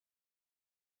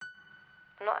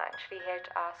I'm not actually here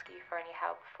to ask you for any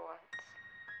help for once.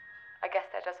 I guess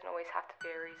there doesn't always have to be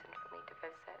a reason for me to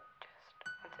visit,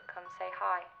 just want to come say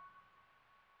hi.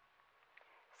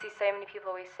 See, so many people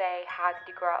always say, how did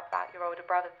you grow up without your older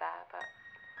brother there? But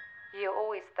you're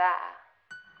always there.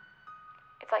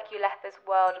 It's like you left this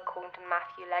world according to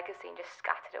Matthew Legacy and just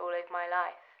scattered it all over my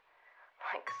life.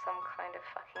 Like some kind of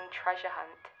fucking treasure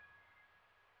hunt.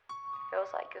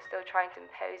 Feels like you're still trying to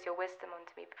impose your wisdom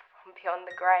onto me from beyond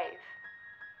the grave.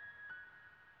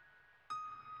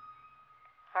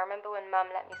 I remember when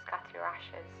Mum let me scatter your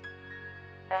ashes,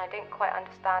 and I didn't quite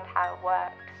understand how it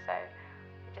worked, so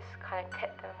I just kind of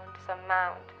tipped them onto some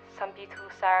mound, some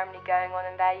beautiful ceremony going on,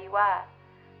 and there you were,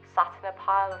 sat in a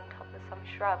pile on top of some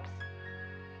shrubs.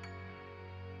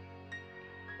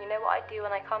 You know what I do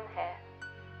when I come here?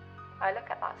 I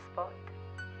look at that spot,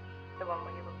 the one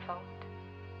where you were plonked.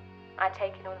 I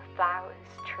take in all the flowers,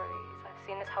 trees. I've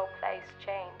seen this whole place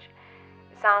change.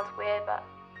 It sounds weird, but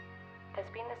there's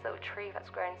been this little tree that's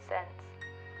grown since,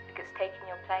 like it's taken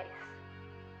your place.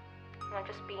 And I've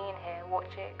just been here,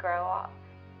 watching it grow up,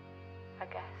 I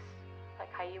guess,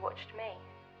 like how you watched me.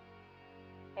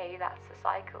 Maybe that's the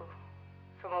cycle.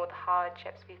 From all the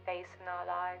hardships we face in our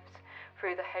lives,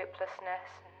 through the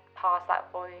hopelessness, and past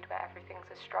that void where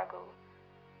everything's a struggle.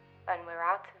 When we're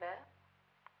out of it,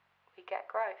 we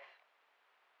get growth.